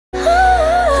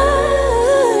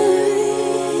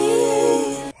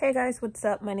Hey guys, what's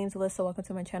up? My name's Alyssa. Welcome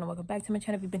to my channel. Welcome back to my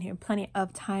channel. If you've been here plenty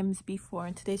of times before,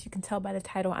 and today, as you can tell by the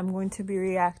title, I'm going to be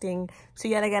reacting to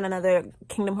yet again another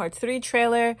Kingdom Hearts 3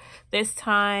 trailer. This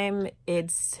time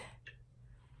it's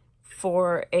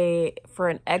for an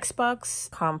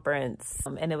Xbox conference,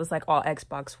 and it was like all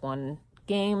Xbox One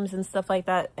games and stuff like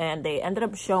that, and they ended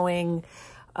up showing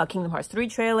a Kingdom Hearts 3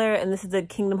 trailer, and this is the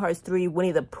Kingdom Hearts 3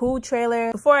 Whinnie the Pooh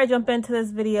trailer. Before I jump into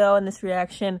this video and this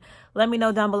reaction, let me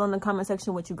know down below in the comment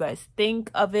section what you guys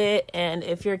think of it, and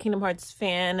if you're a Kingdom Hearts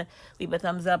fan, leave a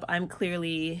thumbs up. I'm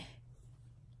clearly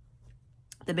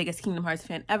the biggest Kingdom Hearts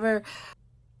fan ever.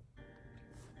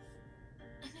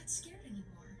 I'm not scared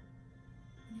anymore.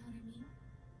 You know what I mean?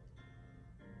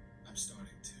 I'm starting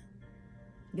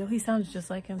to. Yo, he sounds just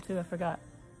like him too. I forgot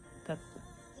that.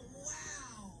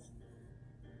 Wow!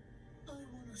 I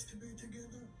want us to be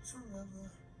together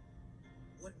forever.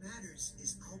 What matters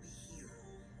is I'll be here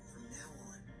from now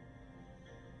on.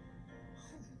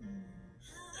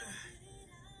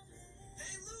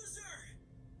 Hey, loser!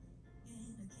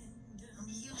 I'm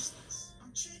useless.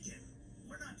 I'm chicken.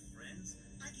 We're not friends.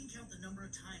 I can count the number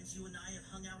of times you and I have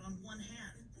hung out on one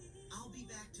hand. I'll be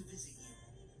back to visit you.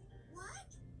 What?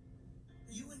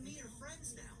 You and me are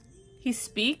friends now. He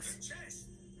speaks? Chess!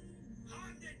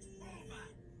 Hand it over!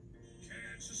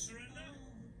 Can't you surrender?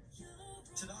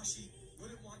 Tadashi,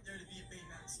 wouldn't want there to be a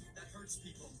Baymax. That hurts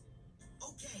people.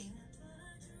 Okay.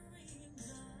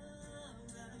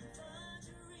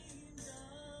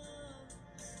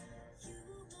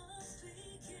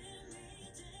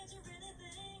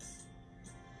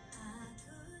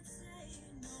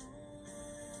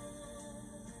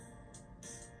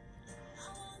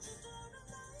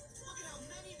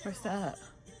 Where's that?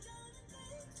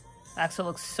 Axel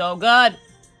looks so good.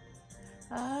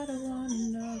 I don't wanna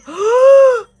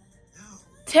know.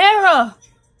 Terra!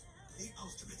 The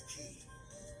ultimate key.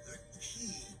 The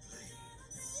key blade.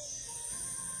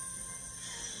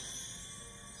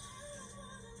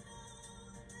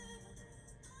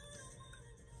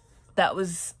 That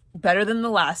was better than the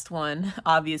last one,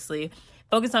 obviously.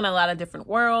 Focused on a lot of different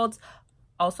worlds.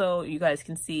 Also, you guys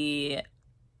can see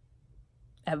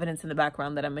evidence in the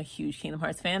background that I'm a huge Kingdom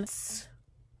Hearts fan.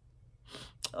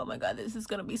 Oh my god, this is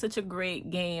gonna be such a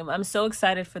great game. I'm so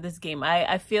excited for this game.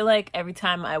 I feel like every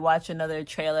time I watch another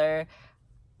trailer,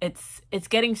 it's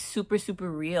getting super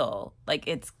real. Like,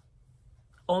 it's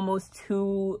almost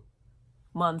 2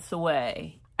 months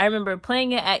away. I remember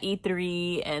playing it at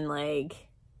E3 and like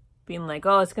being like,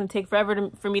 oh, it's gonna take forever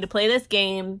for me to play this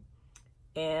game,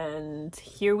 and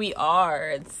here we are.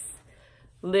 It's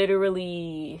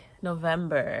literally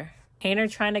November. Painter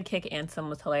trying to kick Ansem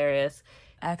was hilarious.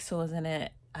 Axel was in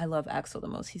it. I love Axel the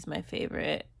most. He's my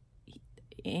favorite.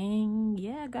 And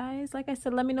yeah, guys, like I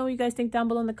said, let me know what you guys think down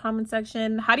below in the comment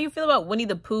section. How do you feel about Whinnie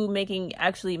the Pooh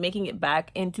actually making it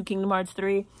back into Kingdom Hearts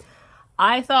 3?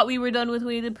 I thought we were done with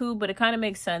Whinnie the Pooh, but it kind of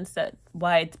makes sense that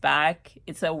why it's back.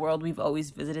 It's a world we've always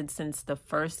visited since the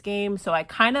first game. So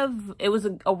it was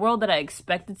a world that I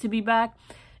expected to be back.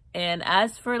 And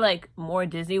as for like more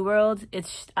Disney World,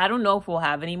 I don't know if we'll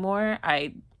have any more.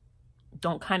 I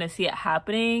don't kind of see it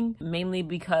happening, mainly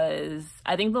because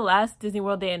I think the last Disney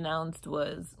World they announced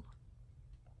was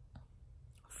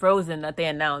Frozen that they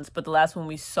announced, but the last one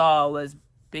we saw was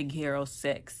Big Hero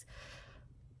 6.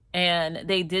 And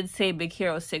they did say Big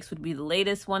Hero 6 would be the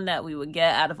latest one that we would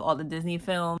get out of all the Disney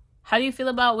films. How do you feel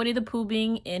about Whinnie the Pooh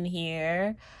being in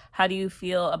here? How do you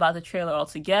feel about the trailer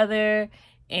altogether?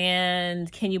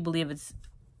 And can you believe it's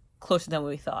closer than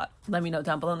we thought? Let me know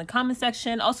down below in the comment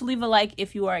section. Also, leave a like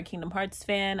if you are a Kingdom Hearts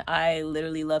fan. I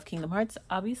literally love Kingdom Hearts,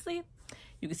 obviously.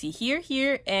 You can see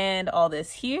here, and all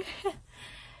this here.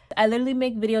 I literally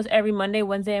make videos every Monday,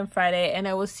 Wednesday, and Friday, and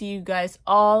I will see you guys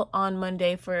all on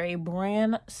Monday for a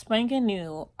brand spanking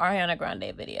new Ariana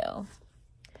Grande video.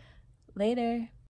 Later.